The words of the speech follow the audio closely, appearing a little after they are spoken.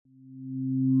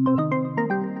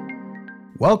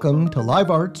Welcome to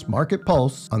LiveArt's Market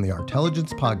Pulse on the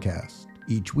Artelligence Podcast.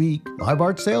 Each week,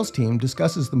 LiveArt's sales team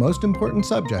discusses the most important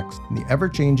subjects in the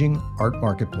ever-changing art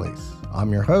marketplace.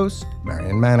 I'm your host,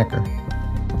 Marian Maneker.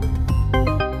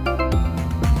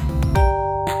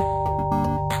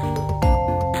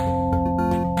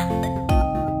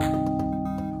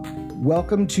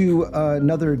 Welcome to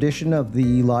another edition of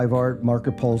the LiveArt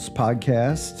Market Pulse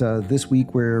podcast. This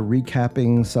week we're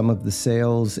recapping some of the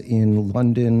sales in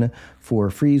London for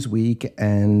Frieze Week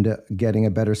and getting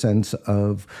a better sense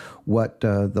of what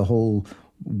the whole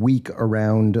week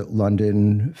around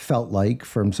London felt like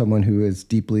from someone who is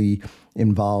deeply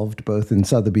involved both in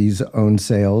Sotheby's own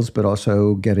sales, but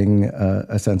also getting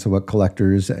a sense of what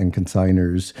collectors and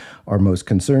consigners are most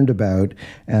concerned about.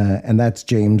 And that's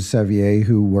James Sevier,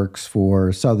 who works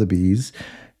for Sotheby's.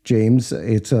 James,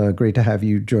 it's great to have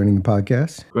you joining the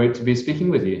podcast. Great to be speaking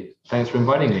with you. Thanks for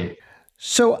inviting me.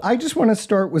 So I just want to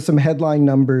start with some headline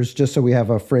numbers just so we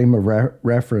have a frame of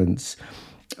reference.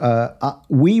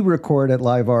 We record at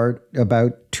LiveArt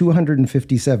about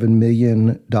 $257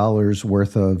 million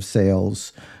worth of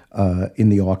sales in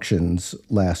the auctions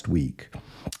last week.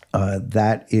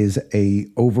 That is a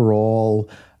overall,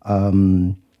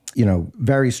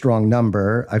 very strong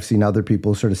number. I've seen other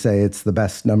people sort of say it's the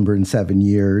best number in 7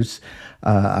 years.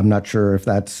 I'm not sure if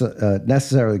that's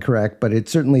necessarily correct, but it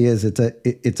certainly is.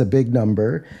 It's a big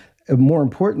number. More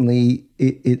importantly,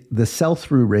 the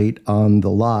sell-through rate on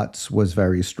the lots was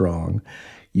very strong.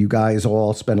 You guys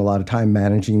all spend a lot of time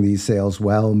managing these sales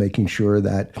well, making sure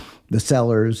that the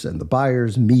sellers and the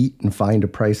buyers meet and find a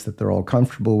price that they're all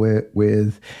comfortable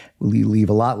with. We leave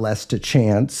a lot less to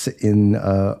chance in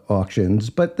auctions,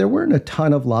 but there weren't a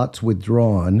ton of lots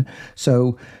withdrawn.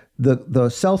 So the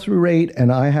sell-through rate,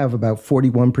 and I have about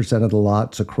 41% of the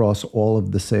lots across all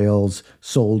of the sales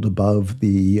sold above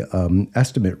the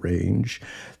estimate range.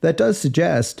 That does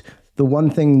suggest the one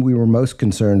thing we were most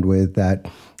concerned with, that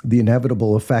the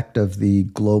inevitable effect of the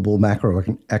global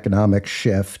macroeconomic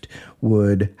shift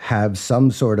would have some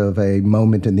sort of a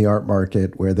moment in the art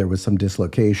market where there was some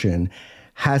dislocation,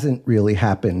 hasn't really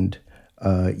happened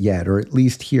yet, or at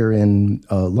least here in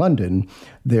London,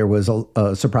 there was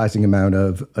a surprising amount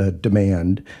of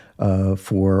demand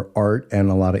for art and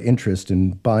a lot of interest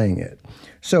in buying it.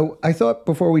 So I thought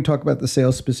before we talk about the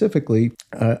sales specifically,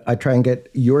 I'd try and get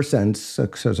your sense,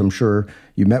 because I'm sure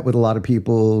you met with a lot of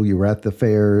people, you were at the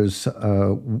fairs,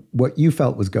 what you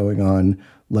felt was going on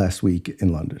last week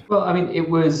in London. Well, I mean,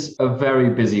 it was a very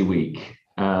busy week.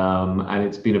 And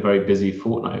it's been a very busy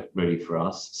fortnight, really, for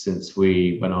us since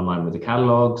we went online with the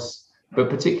catalogs. But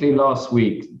particularly last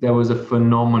week, there was a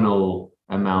phenomenal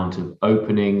amount of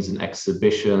openings and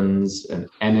exhibitions and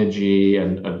energy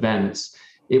and events.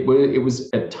 It was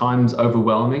at times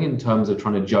overwhelming in terms of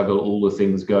trying to juggle all the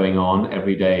things going on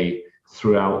every day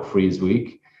throughout Frieze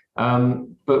Week.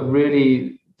 But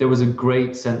really, there was a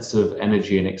great sense of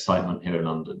energy and excitement here in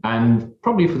London. And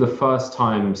probably for the first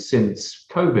time since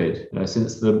COVID,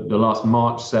 since the last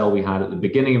March sale we had at the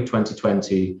beginning of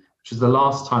 2020, which is the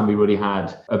last time we really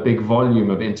had a big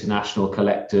volume of international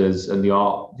collectors and the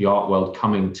art world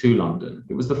coming to London.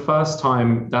 It was the first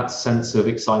time that sense of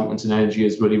excitement and energy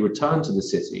has really returned to the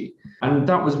city. And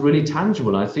that was really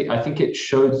tangible. I think it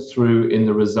showed through in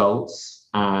the results.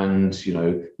 And,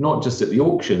 not just at the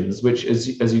auctions, which,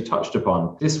 as you touched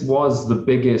upon, this was the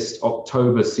biggest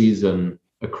October season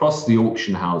across the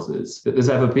auction houses that there's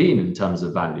ever been in terms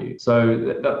of value.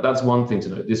 So that's one thing to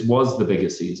note. This was the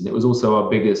biggest season. It was also our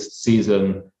biggest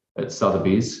season at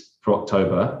Sotheby's for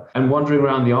October. And wandering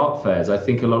around the art fairs, I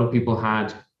think a lot of people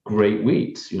had great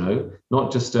weeks,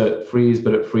 not just at Frieze,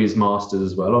 but at Frieze Masters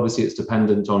as well. Obviously, it's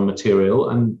dependent on material,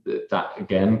 and that,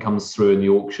 again, comes through in the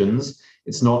auctions.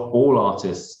 It's not all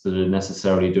artists that are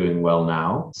necessarily doing well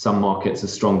now. Some markets are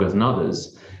stronger than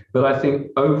others. But I think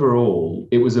overall,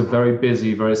 it was a very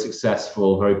busy, very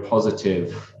successful, very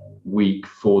positive week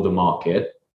for the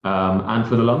market and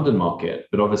for the London market.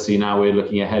 But obviously now we're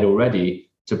looking ahead already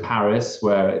to Paris,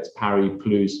 where it's Paris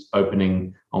Plus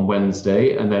opening on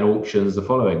Wednesday, and then auctions the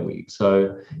following week.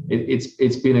 So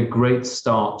it's been a great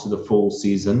start to the fall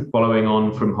season, following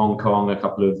on from Hong Kong a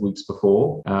couple of weeks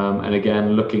before, and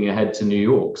again looking ahead to New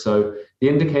York. So the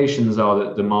indications are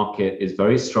that the market is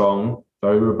very strong,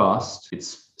 very robust.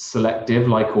 It's selective,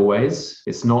 like always.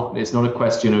 It's not a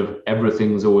question of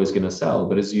everything's always going to sell,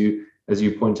 but as you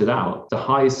pointed out, the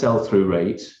high sell-through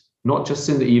rate, not just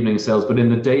in the evening sales, but in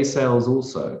the day sales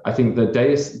also. I think the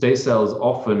day sales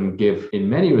often give, in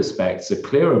many respects, a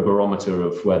clearer barometer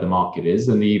of where the market is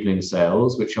than the evening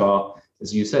sales, which are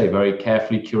as you say, very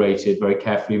carefully curated, very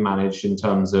carefully managed in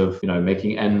terms of,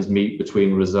 making ends meet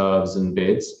between reserves and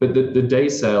bids. But the day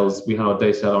sales, we had our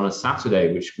day sale on a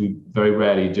Saturday, which we very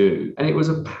rarely do. And it was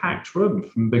a packed room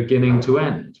from beginning to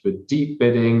end with deep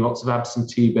bidding, lots of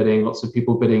absentee bidding, lots of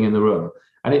people bidding in the room.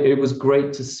 And it was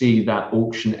great to see that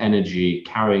auction energy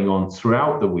carrying on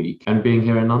throughout the week and being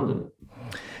here in London.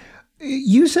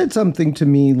 You said something to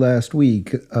me last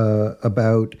week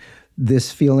about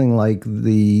this feeling like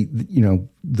the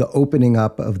opening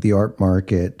up of the art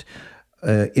market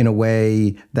in a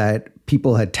way that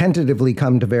people had tentatively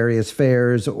come to various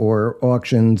fairs or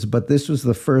auctions, but this was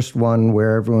the first one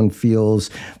where everyone feels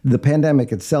the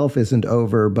pandemic itself isn't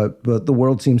over, but the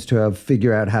world seems to have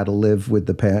figured out how to live with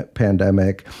the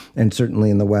pandemic. And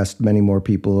certainly in the West, many more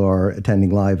people are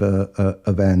attending live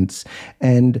events.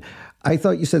 And I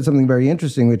thought you said something very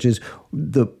interesting, which is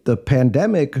the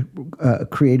pandemic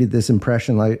created this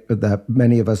impression that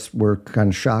many of us were kind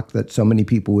of shocked that so many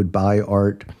people would buy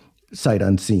art sight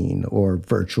unseen or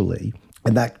virtually.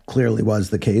 And that clearly was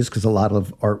the case because a lot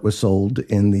of art was sold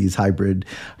in these hybrid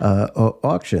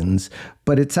auctions.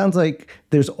 But it sounds like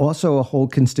there's also a whole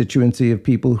constituency of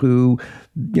people who,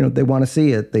 they want to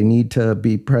see it. They need to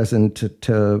be present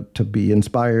to be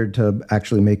inspired to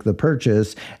actually make the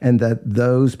purchase. And that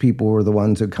those people were the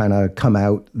ones who kind of come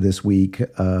out this week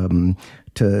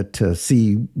to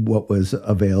see what was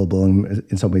available and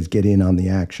in some ways get in on the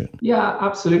action. Yeah,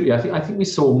 absolutely. I think we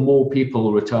saw more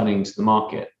people returning to the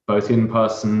market, both in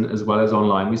person as well as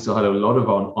online. We still had a lot of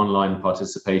online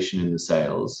participation in the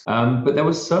sales, but there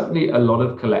was certainly a lot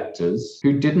of collectors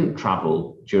who didn't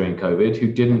travel during COVID,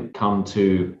 who didn't come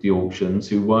to the auctions,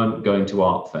 who weren't going to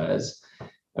art fairs.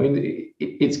 I mean,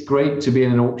 it's great to be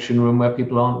in an auction room where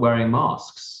people aren't wearing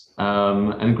masks.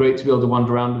 And great to be able to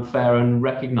wander around the fair and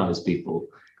recognize people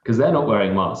because they're not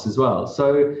wearing masks as well.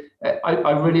 So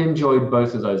I really enjoyed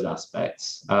both of those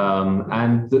aspects.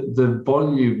 And the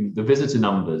volume, the visitor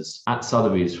numbers at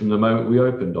Sotheby's from the moment we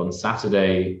opened on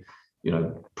Saturday,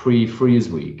 pre-freeze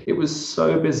week, it was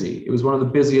so busy. It was one of the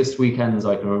busiest weekends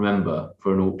I can remember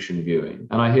for an auction viewing.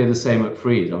 And I hear the same at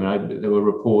Frieze. I mean, there were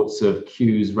reports of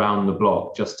queues round the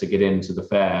block just to get into the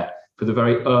fair for the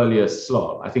very earliest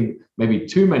slot. I think maybe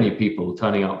too many people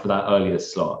turning up for that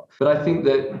earliest slot. But I think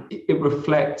that it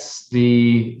reflects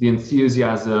the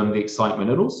enthusiasm, the excitement.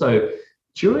 And also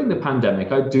during the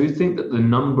pandemic, I do think that the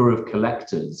number of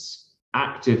collectors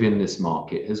active in this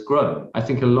market has grown. I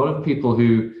think a lot of people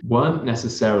who weren't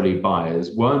necessarily buyers,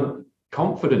 weren't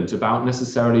confident about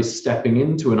necessarily stepping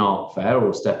into an art fair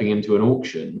or stepping into an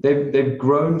auction. They've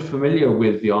grown familiar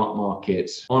with the art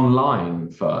market online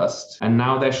first, and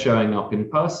now they're showing up in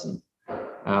person.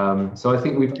 So I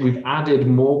think we've added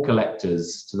more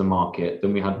collectors to the market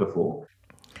than we had before.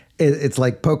 It's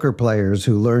like poker players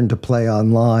who learn to play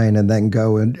online and then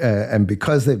go and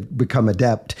because they've become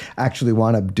adept, actually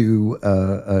want to do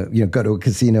go to a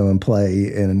casino and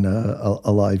play in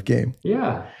a live game.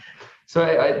 Yeah. So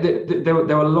there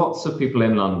were lots of people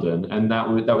in London, and that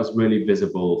was really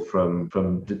visible from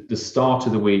the start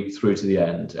of the week through to the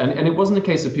end. And it wasn't a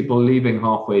case of people leaving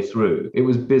halfway through. It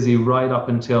was busy right up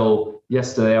until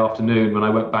yesterday afternoon when I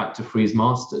went back to Frieze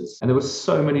Masters, and there were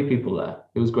so many people there.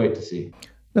 It was great to see.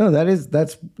 No,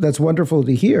 that's wonderful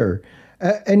to hear.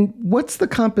 And what's the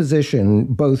composition,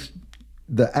 both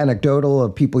the anecdotal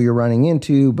of people you're running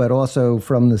into, but also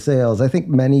from the sales? I think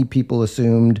many people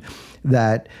assumed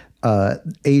that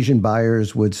Asian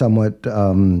buyers would somewhat,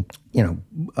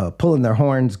 pull in their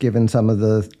horns given some of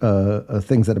the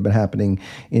things that have been happening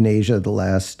in Asia the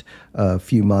last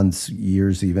few months,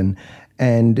 years even.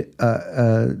 And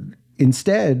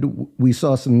instead, we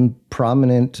saw some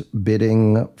prominent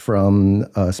bidding from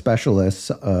specialists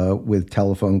with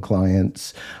telephone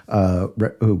clients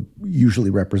who usually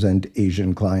represent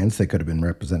Asian clients. They could have been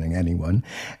representing anyone.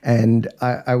 And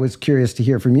I was curious to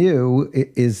hear from you,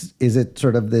 is it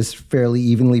sort of this fairly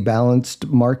evenly balanced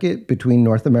market between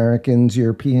North Americans,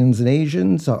 Europeans, and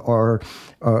Asians? Or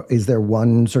is there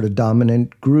one sort of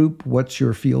dominant group? What's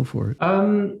your feel for it?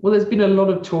 Well, there's been a lot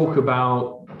of talk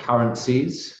about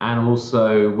currencies and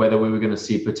also whether we were going to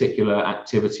see particular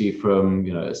activity from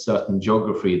a certain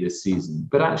geography this season.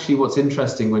 But actually what's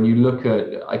interesting when you look at,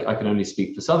 I can only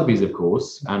speak for Sotheby's, of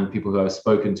course, and people who I've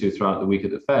spoken to throughout the week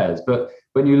at the fairs, but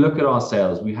when you look at our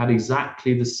sales, we had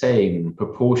exactly the same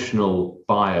proportional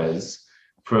buyers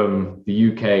from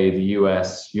the UK, the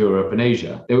US, Europe, and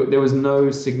Asia. There was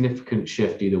no significant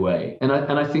shift either way. And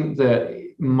I think that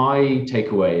my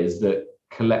takeaway is that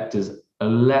collectors are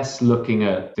less looking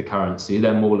at the currency,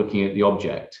 they're more looking at the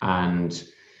object. And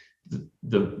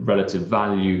the relative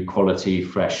value, quality,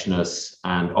 freshness,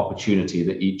 and opportunity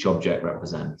that each object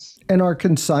represents. And are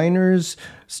consigners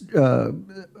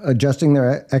adjusting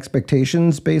their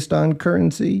expectations based on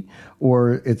currency,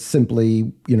 or it's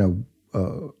simply,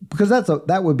 because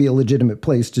that would be a legitimate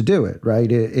place to do it,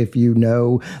 right? If you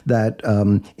know that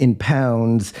in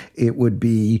pounds it would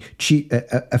be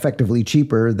effectively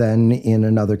cheaper than in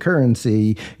another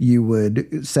currency, you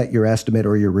would set your estimate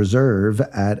or your reserve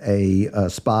at a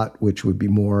spot which would be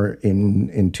more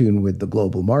in tune with the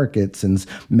global market, since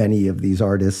many of these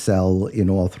artists sell in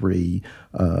all three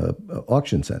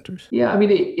auction centers. Yeah, I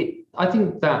mean, I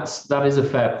think that is a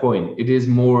fair point. It is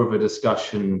more of a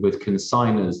discussion with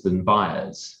consigners than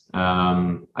buyers.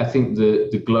 I think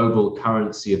the global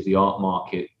currency of the art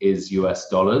market is US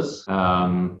dollars,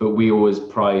 but we always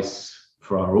price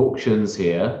for our auctions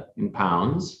here in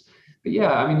pounds. But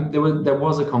yeah, I mean, there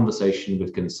was a conversation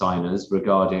with consigners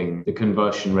regarding the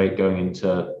conversion rate going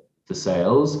into the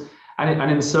sales.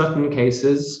 And in certain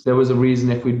cases, there was a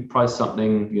reason if we price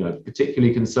something,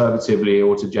 particularly conservatively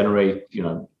or to generate,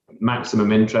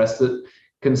 maximum interest, that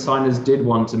consigners did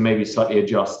want to maybe slightly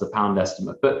adjust the pound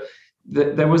estimate. But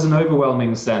there was an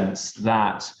overwhelming sense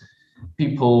that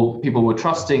people were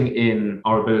trusting in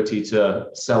our ability to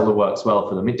sell the works well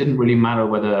for them. It didn't really matter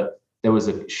whether there was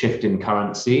a shift in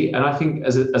currency. And I think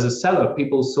as a seller,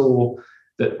 people saw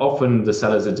that often the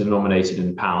sellers are denominated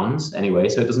in pounds anyway,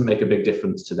 so it doesn't make a big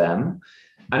difference to them.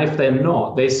 And if they're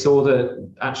not, they saw that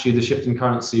actually the shift in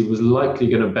currency was likely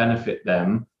going to benefit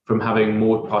them from having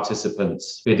more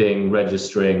participants bidding,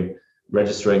 registering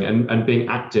and being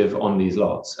active on these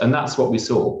lots. And that's what we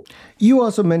saw. You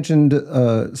also mentioned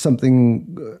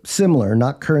something similar,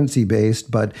 not currency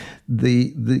based, but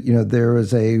there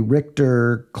was a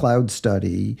Richter cloud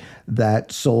study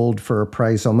that sold for a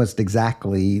price almost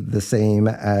exactly the same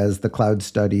as the cloud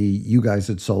study you guys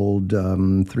had sold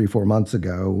 3-4 months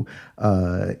ago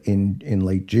in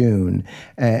late June,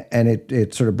 and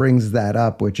it sort of brings that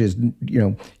up, which is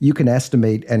you can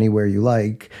estimate anywhere you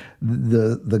like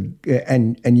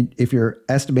and if you're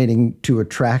estimating to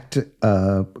attract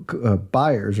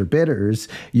buyers or bidders,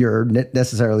 you're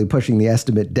necessarily pushing the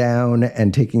estimate down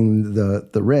and taking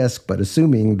the risk, but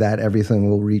assuming that everything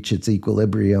will reach its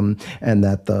equilibrium and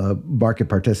that the market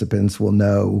participants will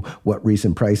know what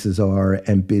recent prices are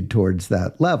and bid towards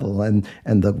that level. And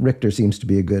the Richter seems to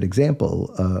be a good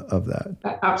example of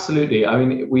that. Absolutely. I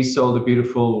mean, we sold a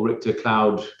beautiful Richter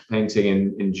cloud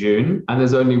painting in June, and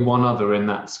there's only one other in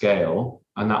that scale,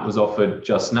 and that was offered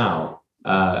just now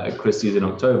at Christie's in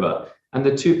October. And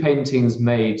the two paintings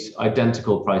made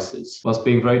identical prices. Whilst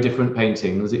being very different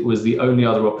paintings, it was the only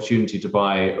other opportunity to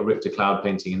buy a Richter cloud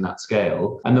painting in that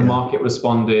scale. And the market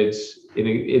responded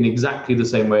in exactly the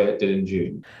same way it did in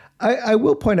June. I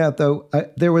will point out, though,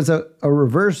 there was a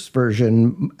reverse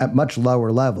version at much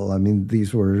lower level. I mean,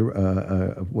 these were,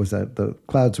 the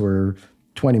clouds were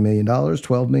 $20 million,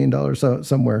 $12 million, so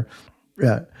somewhere.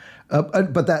 Yeah.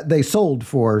 But that they sold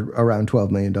for around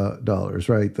 $12 million,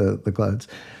 right? The clouds.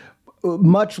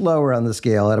 Much lower on the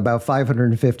scale, at about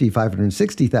 550,000,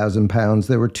 560,000 pounds,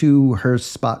 there were two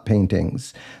Hirst spot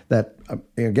paintings that,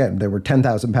 again, they were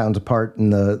 10,000 pounds apart in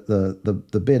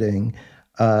the bidding,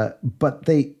 but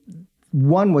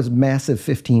one was massive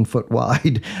 15-foot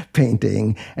wide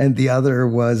painting, and the other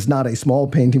was not a small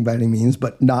painting by any means,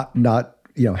 but not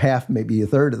half, maybe a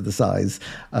third of the size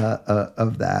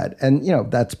of that. And,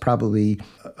 that's probably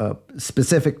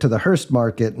specific to the Hirst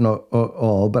market and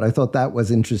all, but I thought that was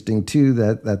interesting too,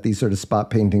 that these sort of spot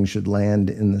paintings should land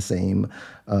in the same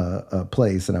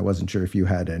place. And I wasn't sure if you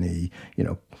had any,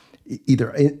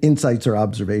 either insights or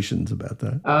observations about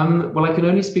that. Well, I can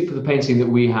only speak for the painting that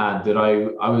we had, that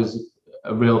I was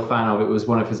a real fan of. It was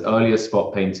one of his earliest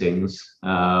spot paintings.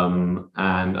 And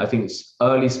I think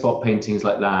early spot paintings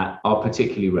like that are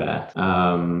particularly rare.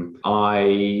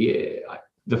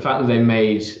 The fact that they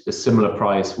made a similar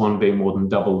price, one being more than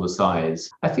double the size,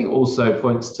 I think also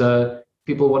points to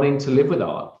people wanting to live with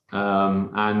art.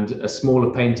 And a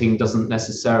smaller painting doesn't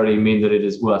necessarily mean that it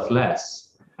is worth less.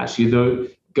 Actually,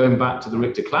 going back to the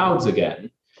Richter clouds again,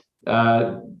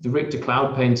 the Richter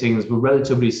cloud paintings were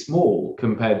relatively small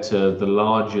compared to the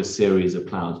larger series of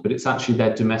clouds, but it's actually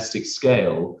their domestic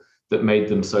scale that made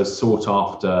them so sought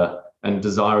after and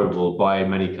desirable by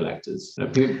many collectors.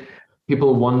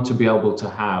 People want to be able to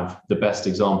have the best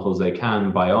examples they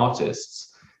can by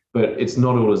artists, but it's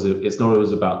not always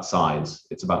about size.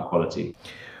 It's about quality.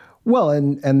 Well,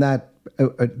 and that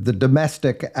the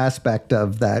domestic aspect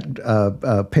of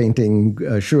that painting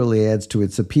surely adds to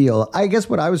its appeal. I guess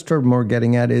what I was more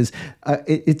getting at is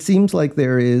it seems like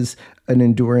there is an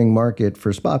enduring market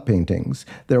for spot paintings.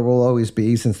 There will always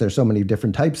be, since there's so many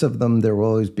different types of them, there will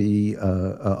always be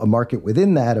a market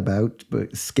within that about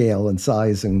scale and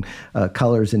size and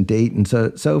colors and date and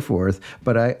so forth.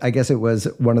 But I guess it was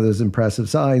one of those impressive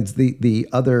sides. The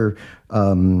other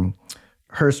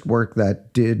Hirst work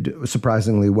that did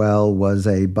surprisingly well was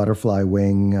a butterfly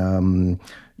wing,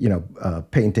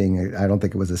 painting. I don't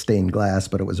think it was a stained glass,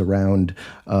 but it was a round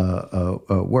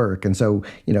work. And so,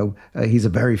 he's a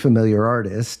very familiar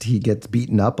artist. He gets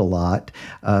beaten up a lot,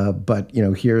 but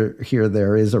here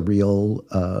there is a real,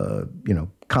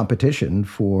 competition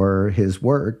for his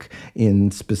work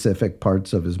in specific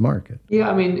parts of his market. Yeah,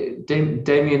 I mean,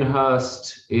 Damien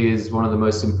Hirst is one of the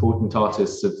most important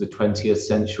artists of the 20th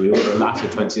century, or the latter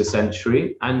 20th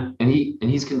century, and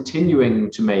he's continuing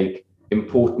to make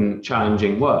important,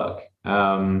 challenging work.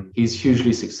 He's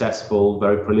hugely successful,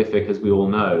 very prolific, as we all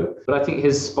know. But I think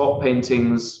his spot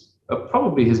paintings are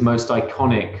probably his most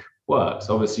iconic works.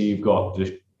 Obviously, you've got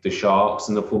the sharks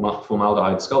and the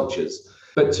formaldehyde sculptures.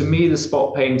 But to me, the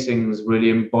spot paintings really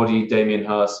embody Damien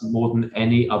Hirst more than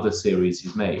any other series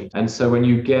he's made. And so when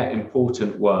you get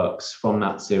important works from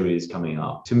that series coming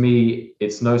up, to me,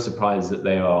 it's no surprise that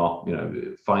they are,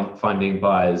 finding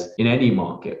buyers in any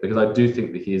market, because I do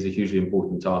think that he is a hugely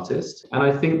important artist. And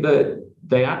I think that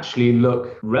they actually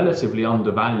look relatively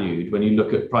undervalued when you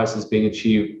look at prices being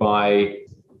achieved by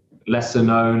lesser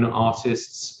known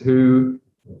artists who,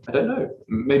 I don't know,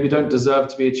 maybe don't deserve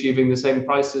to be achieving the same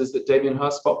prices that Damien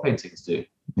Hirst spot paintings do.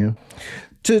 Yeah.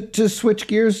 To switch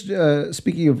gears,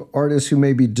 speaking of artists who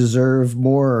maybe deserve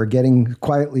more or getting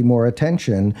quietly more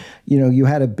attention, you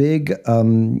had a big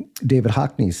David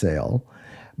Hockney sale,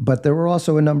 but there were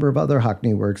also a number of other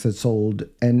Hockney works that sold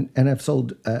and have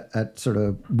sold at sort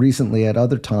of recently at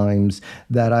other times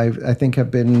that I think have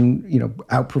been,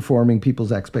 outperforming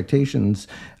people's expectations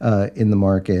in the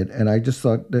market. And I just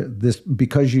thought that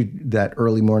because that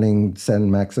early morning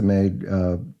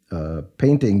Saint-Maximin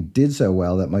painting did so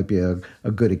well, that might be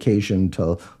a good occasion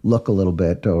to look a little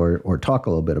bit or talk a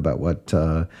little bit about what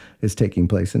is taking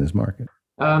place in his market.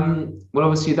 Well,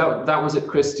 obviously that was at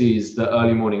Christie's, the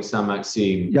early morning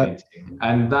Saint-Maximin painting,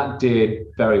 and that did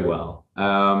very well.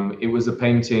 It was a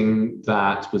painting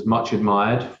that was much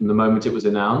admired from the moment it was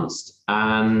announced,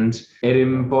 and it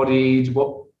embodied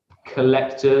what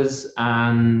collectors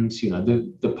and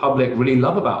the public really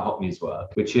love about Hockney's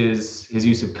work, which is his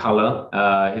use of color,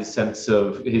 his sense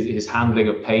of his handling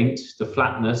of paint, the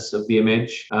flatness of the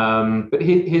image. But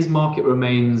his market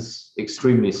remains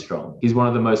extremely strong. He's one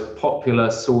of the most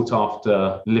popular, sought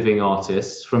after living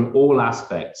artists from all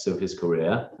aspects of his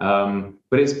career.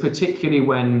 But it's particularly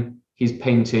when he's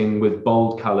painting with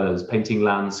bold colors, painting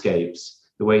landscapes,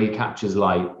 the way he captures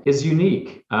light is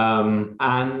unique. And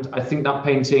I think that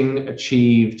painting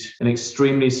achieved an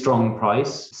extremely strong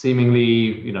price,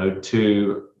 seemingly,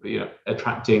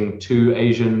 attracting two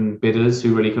Asian bidders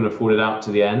who really couldn't afford it out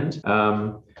to the end.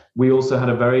 We also had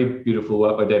a very beautiful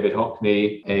work by David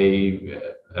Hockney,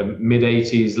 a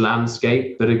mid-80s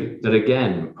landscape that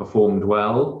again performed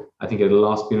well. I think it had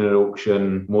last been at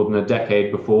auction more than a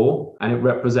decade before, and it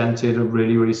represented a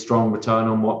really, really strong return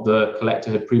on what the collector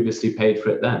had previously paid for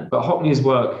it then. But Hockney's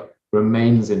work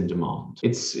remains in demand.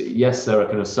 Yes, there are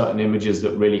kind of certain images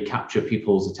that really capture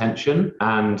people's attention,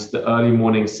 and the early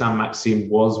morning Saint-Maximin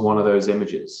was one of those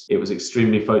images. It was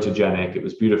extremely photogenic, it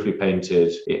was beautifully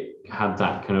painted, it had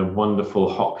that kind of wonderful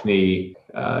Hockney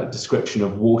description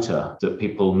of water that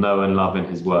people know and love in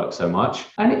his work so much.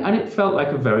 And it felt like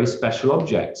a very special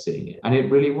object seeing it. And it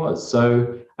really was.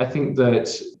 So I think that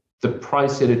the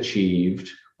price it achieved,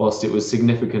 whilst it was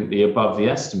significantly above the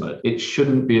estimate, it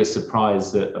shouldn't be a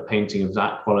surprise that a painting of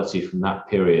that quality from that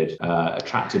period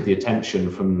attracted the attention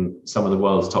from some of the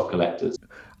world's top collectors.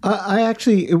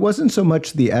 It wasn't so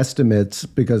much the estimates,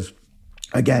 because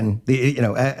again,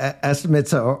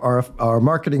 estimates are a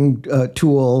marketing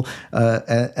tool,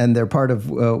 and they're part of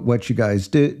what you guys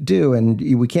do, and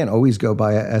we can't always go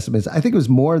by estimates. I think it was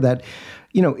more that,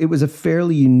 it was a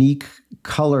fairly unique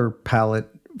color palette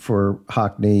for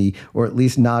Hockney, or at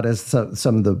least not as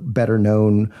some of the better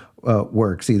known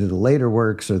works, either the later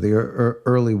works or the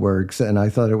early works. And I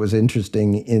thought it was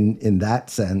interesting in that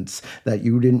sense that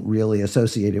you didn't really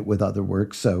associate it with other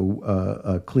works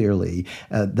so clearly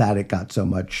that it got so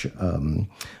much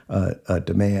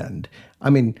demand. I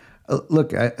mean,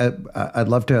 look, I'd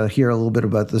love to hear a little bit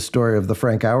about the story of the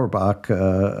Frank Auerbach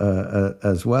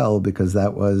as well, because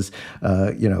that was,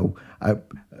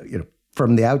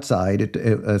 from the outside,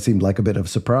 it seemed like a bit of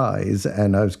surprise.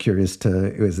 And I was curious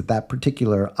is it that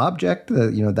particular object,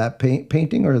 that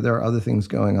painting, or are there other things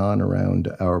going on around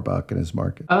Auerbach and his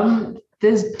market?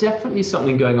 There's definitely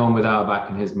something going on with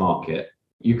Auerbach and his market.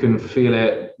 You can feel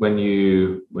it when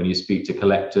you speak to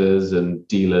collectors and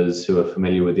dealers who are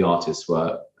familiar with the artist's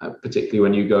work, particularly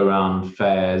when you go around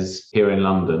fairs here in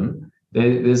London.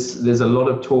 There's a lot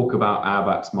of talk about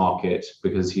Auerbach's market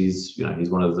because he's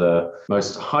one of the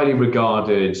most highly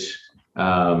regarded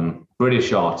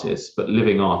British artists, but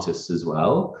living artists as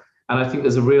well. And I think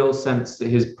there's a real sense that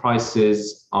his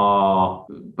prices are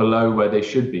below where they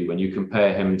should be when you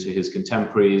compare him to his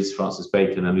contemporaries, Francis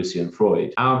Bacon and Lucian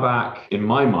Freud. Auerbach, in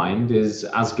my mind, is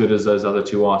as good as those other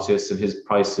two artists, and his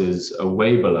prices are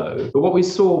way below. But what we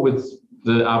saw with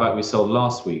the Auerbach we sold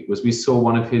last week was we saw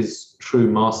one of his true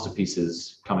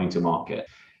masterpieces coming to market.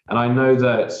 And I know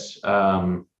that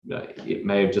it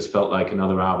may have just felt like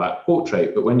another Auerbach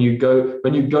portrait, but when you go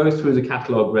through the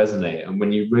catalogue Resonate and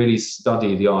when you really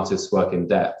study the artist's work in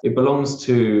depth, it belongs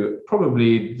to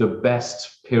probably the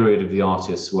best period of the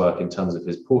artist's work in terms of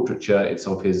his portraiture. It's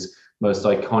of his most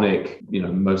iconic,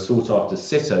 most sought after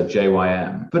sitter,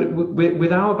 JYM. But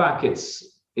with Auerbach,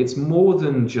 it's more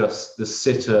than just the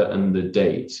sitter and the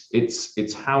date.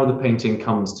 It's how the painting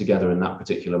comes together in that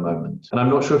particular moment. And I'm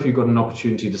not sure if you've got an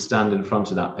opportunity to stand in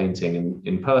front of that painting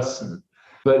in person,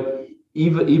 but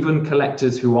even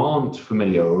collectors who aren't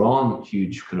familiar or aren't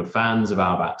huge kind of fans of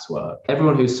Auerbach's work,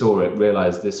 everyone who saw it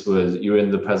realized you're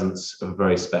in the presence of a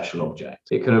very special object.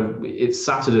 It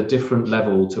sat at a different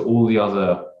level to all the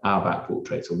other Auerbach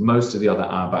portraits, or most of the other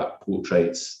Auerbach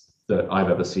portraits that I've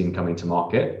ever seen coming to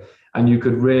market. And you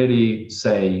could really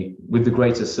say with the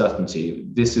greatest certainty,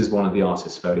 this is one of the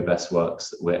artist's very best works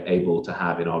that we're able to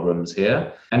have in our rooms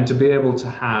here. And to be able to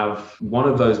have one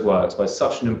of those works by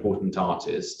such an important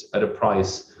artist at a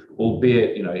price,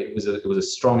 albeit, it was a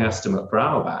strong estimate for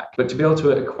Auerbach, but to be able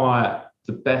to acquire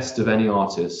the best of any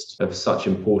artist of such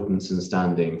importance and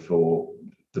standing for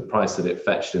the price that it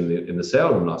fetched in the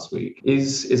sale room last week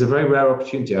is a very rare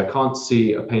opportunity. I can't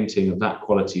see a painting of that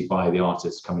quality by the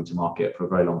artist coming to market for a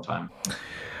very long time.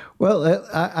 Well,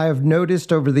 I've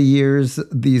noticed over the years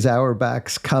these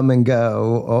Auerbachs come and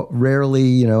go,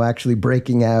 rarely, actually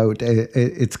breaking out.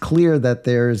 It's clear that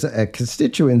there's a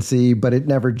constituency, but it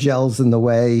never gels in the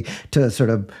way to sort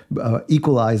of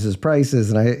equalizes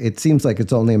prices. And it seems like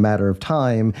it's only a matter of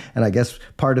time. And I guess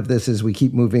part of this is we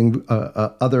keep moving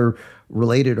other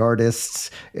related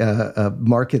artists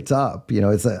markets up.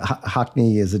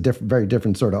 Hockney is a very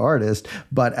different sort of artist,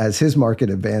 but as his market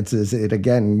advances, it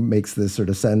again makes this sort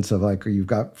of sense of like you've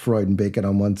got Freud and Bacon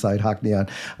on one side, Hockney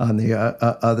on the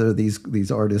other.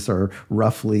 These artists are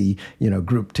roughly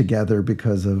grouped together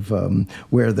because of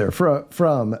where they're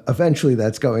from. Eventually,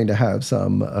 that's going to have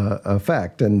some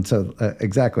effect, and so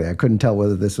exactly, I couldn't tell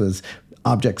whether this was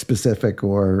object specific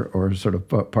or sort of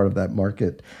part of that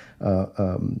market.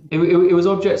 It was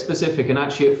object specific, and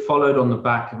actually it followed on the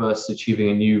back of us achieving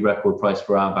a new record price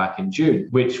for Auerbach in June,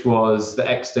 which was the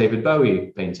ex-David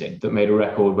Bowie painting that made a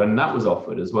record when that was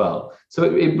offered as well. So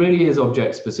it really is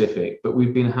object specific, but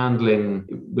we've been handling,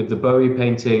 with the Bowie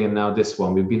painting and now this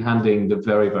one, we've been handling the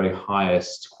very, very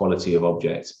highest quality of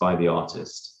objects by the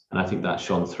artist. And I think that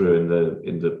shone through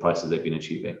in the prices they've been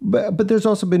achieving. But there's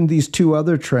also been these two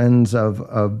other trends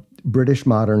of British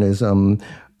modernism,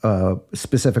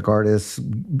 specific artists,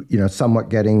 somewhat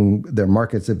getting their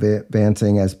markets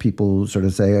advancing as people sort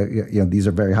of say, these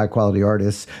are very high quality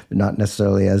artists, not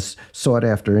necessarily as sought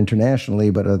after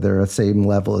internationally, but they're at the same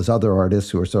level as other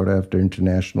artists who are sought after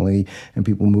internationally, and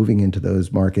people moving into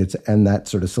those markets, and that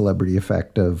sort of celebrity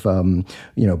effect of,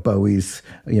 Bowie's,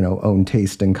 own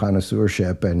taste and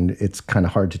connoisseurship, and it's kind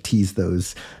of hard to tease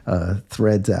those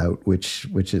threads out,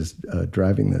 which is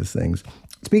driving those things.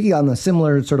 Speaking on a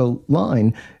similar sort of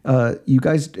line, you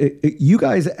guys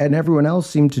and everyone else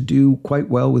seem to do quite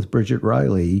well with Bridget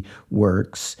Riley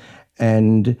works,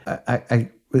 and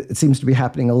it seems to be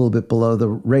happening a little bit below the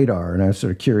radar. And I was sort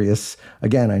of curious.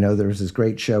 Again, I know there's this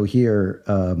great show here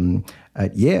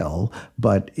at Yale,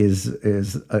 but is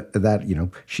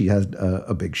that she has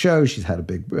a big show? She's had a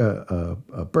big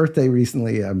birthday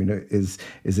recently. I mean, is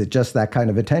it just that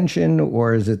kind of attention,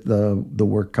 or is it the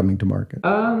work coming to market?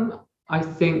 I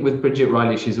think with Bridget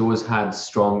Riley, she's always had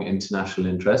strong international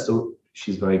interest.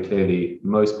 She's very clearly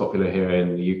most popular here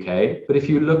in the UK. But if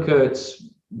you look at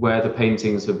where the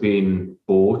paintings have been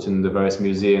bought in the various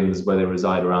museums where they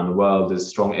reside around the world, there's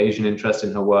strong Asian interest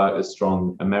in her work, there's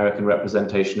strong American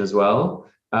representation as well.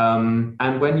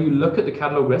 And when you look at the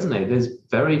catalogue Resonate, there's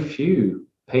very few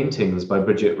paintings by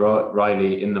Bridget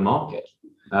Riley in the market.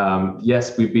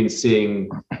 Yes, we've been seeing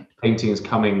paintings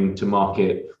coming to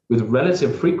market with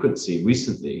relative frequency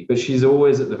recently, but she's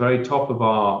always at the very top of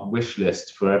our wish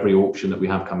list for every auction that we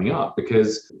have coming up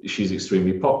because she's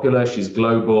extremely popular, she's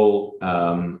global,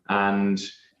 and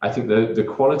I think the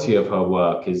quality of her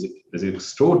work is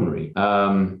extraordinary.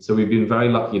 So we've been very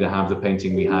lucky to have the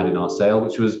painting we had in our sale,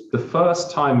 which was the first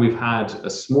time we've had a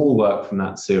small work from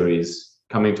that series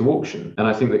coming to auction. And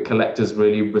I think that collectors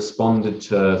really responded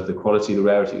to the quality, the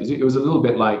rarity. It was a little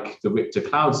bit like the Richter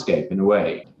Cloudscape in a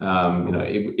way.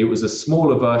 It was a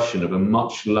smaller version of a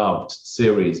much loved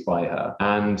series by her.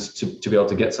 And to be able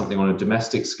to get something on a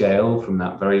domestic scale from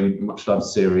that very much loved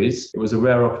series, it was a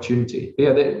rare opportunity.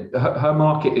 Her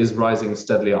market is rising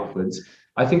steadily upwards.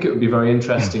 I think it would be very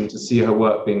interesting to see her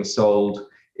work being sold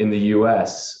in the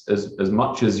US as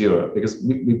much as Europe, because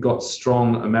we've got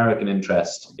strong American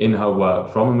interest in her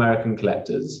work from American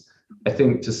collectors. I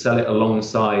think to sell it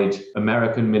alongside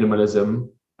American minimalism,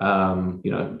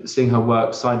 seeing her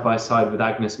work side by side with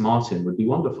Agnes Martin would be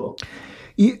wonderful.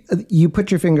 You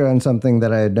put your finger on something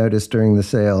that I had noticed during the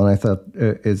sale, and I thought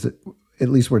is at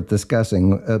least worth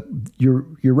discussing.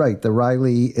 You're right. The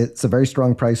Riley, it's a very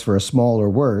strong price for a smaller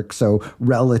work. So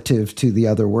relative to the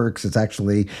other works, it's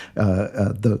actually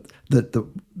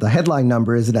the headline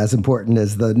number isn't as important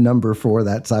as the number for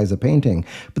that size of painting.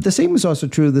 But the same is also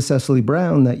true of the Cecily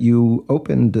Brown that you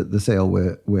opened the sale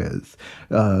with.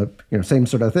 Same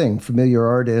sort of thing. Familiar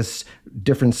artists,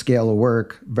 different scale of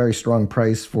work, very strong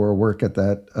price for a work at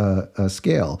that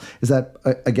scale. Is that,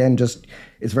 again, just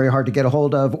it's very hard to get a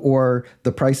hold of, or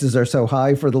the prices are so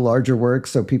high for the larger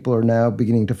works, so people are now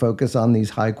beginning to focus on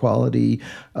these high quality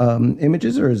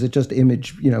images, or is it just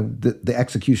image? The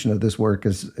execution of this work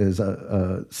is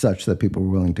such that people were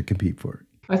willing to compete for it?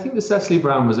 I think the Cecily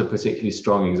Brown was a particularly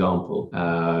strong example.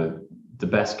 The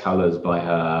best colors by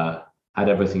her had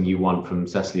everything you want from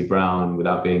Cecily Brown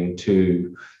without being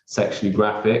too sexually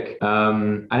graphic,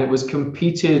 and it was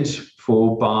competed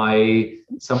for by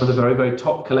some of the very, very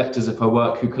top collectors of her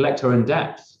work who collect her in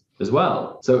depth as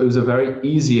well. So it was a very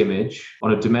easy image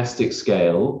on a domestic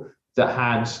scale that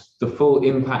had the full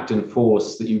impact and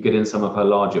force that you get in some of her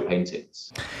larger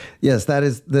paintings. Yes, that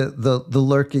is the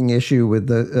lurking issue with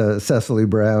the Cecily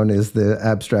Brown is the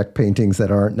abstract paintings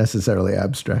that aren't necessarily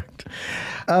abstract.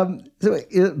 So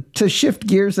to shift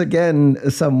gears again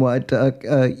somewhat,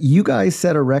 you guys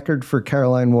set a record for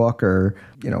Caroline Walker,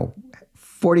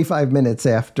 45 minutes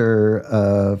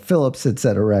after Phillips had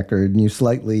set a record, and you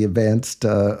slightly advanced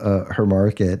her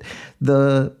market.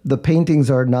 The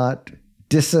paintings are not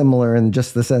dissimilar in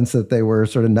just the sense that they were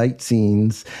sort of night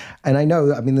scenes. And I know,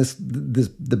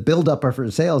 the buildup of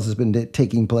her sales has been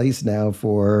taking place now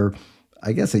for,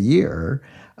 I guess, a year.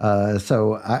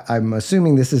 So I'm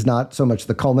assuming this is not so much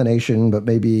the culmination, but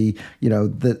maybe,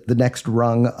 the next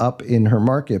rung up in her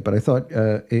market. But I thought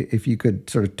if you could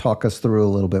sort of talk us through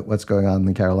a little bit what's going on in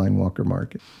the Caroline Walker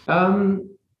market.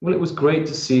 Well, it was great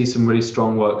to see some really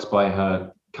strong works by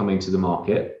her coming to the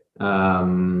market.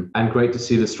 And great to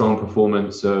see the strong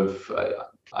performance of,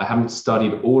 I haven't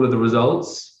studied all of the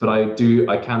results, but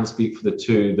I can speak for the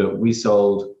two that we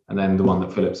sold and then the one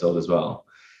that Philip sold as well.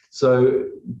 So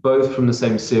both from the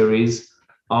same series,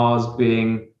 ours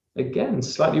being, again,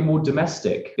 slightly more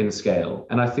domestic in scale.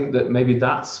 And I think that maybe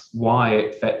that's why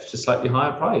it fetched a slightly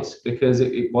higher price, because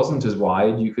it wasn't as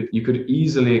wide. You could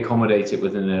easily accommodate it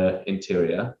within an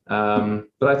interior.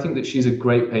 But I think that she's a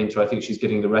great painter. I think she's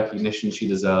getting the recognition she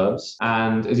deserves.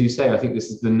 And as you say, I think this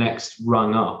is the next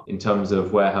rung up in terms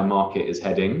of where her market is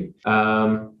heading.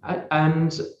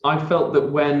 And I felt that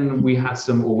when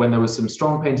there was some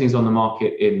strong paintings on the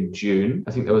market in June,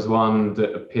 I think there was one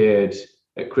that appeared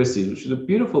at Christie's, which was a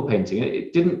beautiful painting.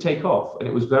 It didn't take off, and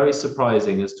it was very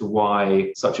surprising as to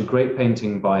why such a great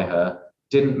painting by her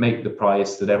didn't make the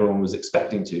price that everyone was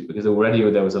expecting to, because already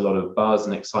there was a lot of buzz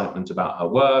and excitement about her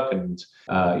work, and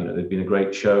there'd been a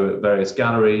great show at various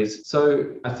galleries.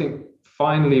 So I think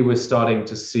finally we're starting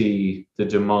to see the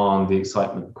demand, the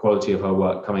excitement, the quality of her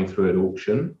work coming through at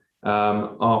auction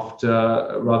after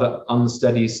a rather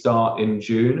unsteady start in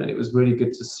June. And it was really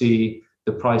good to see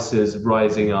the prices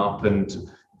rising up and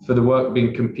for the work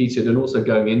being competed and also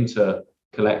going into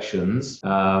collections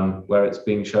where it's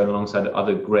being shown alongside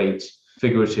other great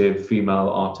figurative female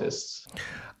artists.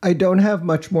 I don't have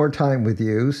much more time with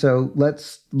you, so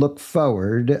let's look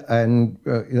forward, and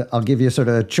I'll give you sort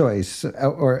of a choice,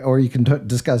 or you can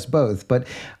discuss both. But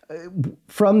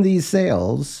from these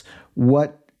sales,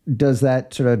 what does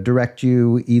that sort of direct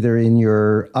you either in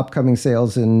your upcoming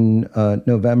sales in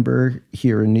November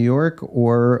here in New York,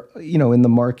 or in the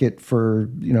market for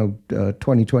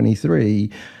 2023?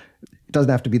 It doesn't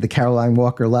have to be the Caroline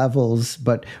Walker levels,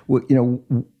 but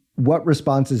What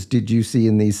responses did you see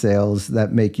in these sales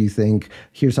that make you think,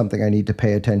 here's something I need to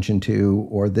pay attention to,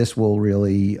 or this will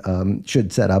really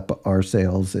should set up our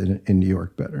sales in New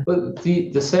York better? Well,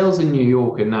 the sales in New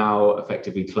York are now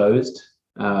effectively closed.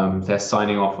 They're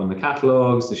signing off on the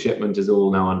catalogs. The shipment is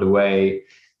all now underway.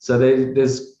 So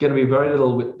there's going to be very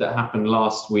little that happened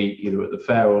last week, either at the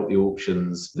fair or at the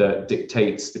auctions, that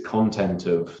dictates the content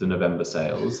of the November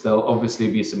sales. There'll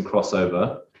obviously be some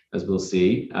crossover, as we'll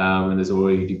see. And there's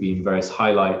already been various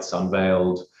highlights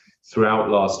unveiled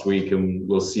throughout last week, and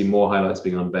we'll see more highlights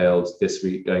being unveiled this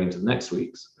week going into the next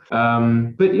week's.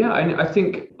 But yeah, I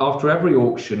think after every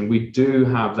auction, we do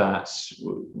have that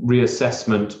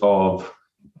reassessment of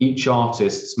each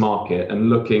artist's market and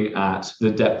looking at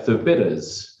the depth of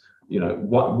bidders.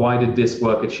 Why did this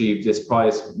work achieve this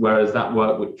price, whereas that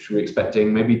work which we're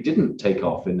expecting maybe didn't take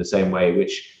off in the same way,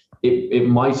 which it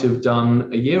might have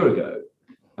done a year ago.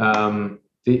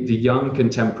 The young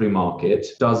contemporary market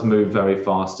does move very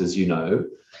fast, as you know.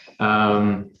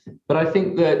 But I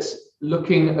think that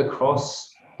looking across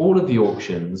all of the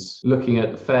auctions, looking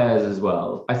at the fairs as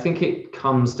well, I think it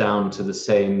comes down to the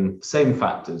same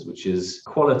factors, which is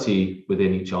quality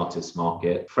within each artist's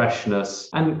market, freshness,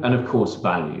 and of course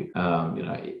value.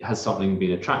 Has something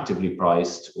been attractively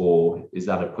priced, or is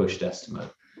that a pushed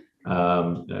estimate?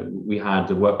 We had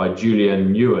the work by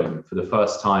Julian Nguyen for the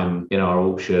first time in our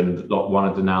auction, lot one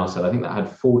of the now sale. I think that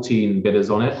had 14 bidders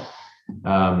on it.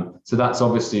 So that's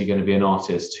obviously going to be an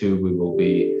artist who we will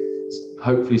be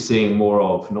hopefully seeing more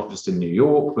of, not just in New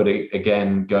York, but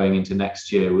again, going into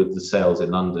next year with the sales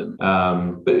in London.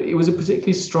 But it was a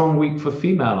particularly strong week for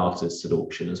female artists at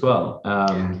auction as well.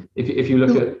 If you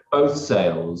look at both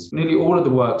sales, nearly all of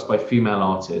the works by female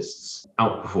artists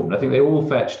outperformed. I think they all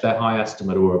fetched their high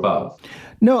estimate or above.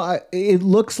 No, it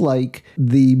looks like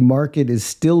the market is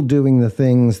still doing the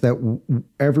things that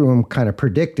everyone kind of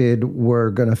predicted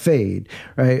were going to fade,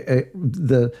 right?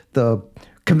 The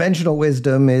conventional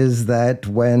wisdom is that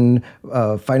when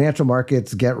financial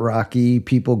markets get rocky,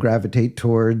 people gravitate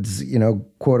towards,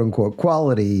 quote unquote,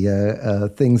 quality,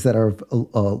 things that are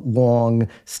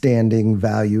long-standing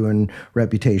value and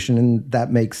reputation, and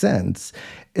that makes sense.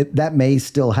 That may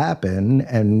still happen,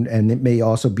 and it may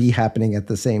also be happening at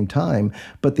the same time,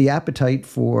 but the appetite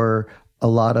for a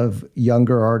lot of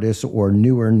younger artists or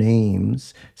newer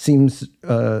names seems,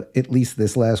 at least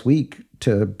this last week,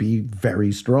 to be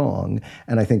very strong.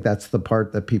 And I think that's the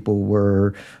part that people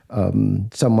were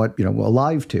somewhat,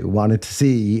 alive to, wanted to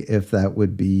see if that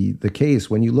would be the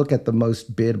case. When you look at the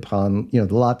most bid upon, the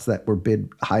lots that were bid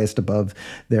highest above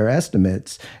their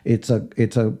estimates, it's a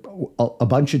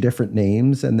bunch of different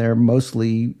names, and they're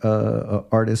mostly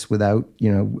artists without,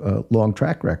 long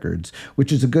track records,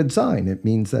 which is a good sign. It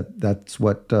means that that's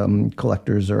what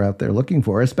collectors are out there looking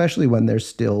for, especially when there's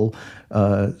still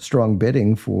strong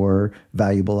bidding for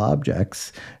valuable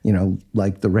objects,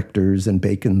 like the Richters and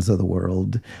Bacons of the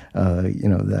world,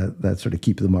 that sort of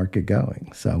keep the market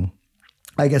going. So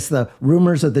I guess the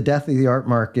rumors of the death of the art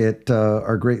market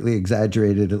are greatly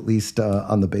exaggerated, at least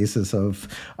on the basis of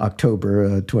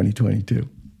October 2022.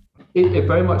 It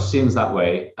very much seems that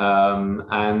way.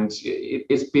 And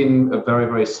it's been a very,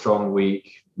 very strong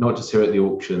week, not just here at the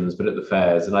auctions, but at the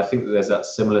fairs. And I think that there's that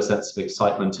similar sense of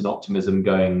excitement and optimism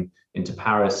going into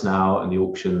Paris now and the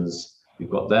auctions we've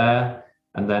got there,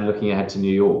 and then looking ahead to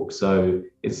New York. So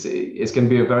it's going to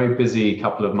be a very busy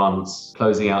couple of months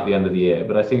closing out the end of the year.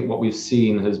 But I think what we've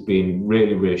seen has been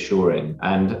really reassuring,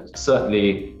 and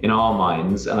certainly in our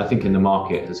minds, and I think in the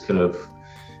market, has kind of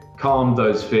calmed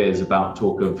those fears about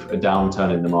talk of a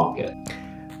downturn in the market.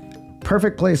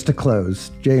 Perfect place to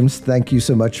close. James, thank you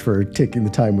so much for taking the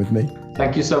time with me.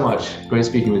 Thank you so much. Great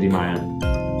speaking with you, Marianne.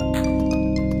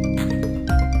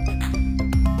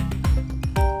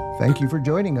 Thank you for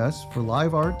joining us for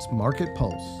Live Art's Market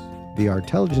Pulse. The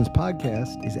Artelligence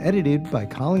podcast is edited by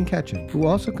Colin Ketchum, who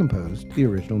also composed the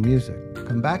original music.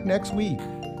 Come back next week,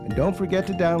 and don't forget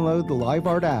to download the Live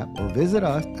Art app or visit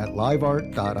us at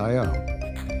liveart.io.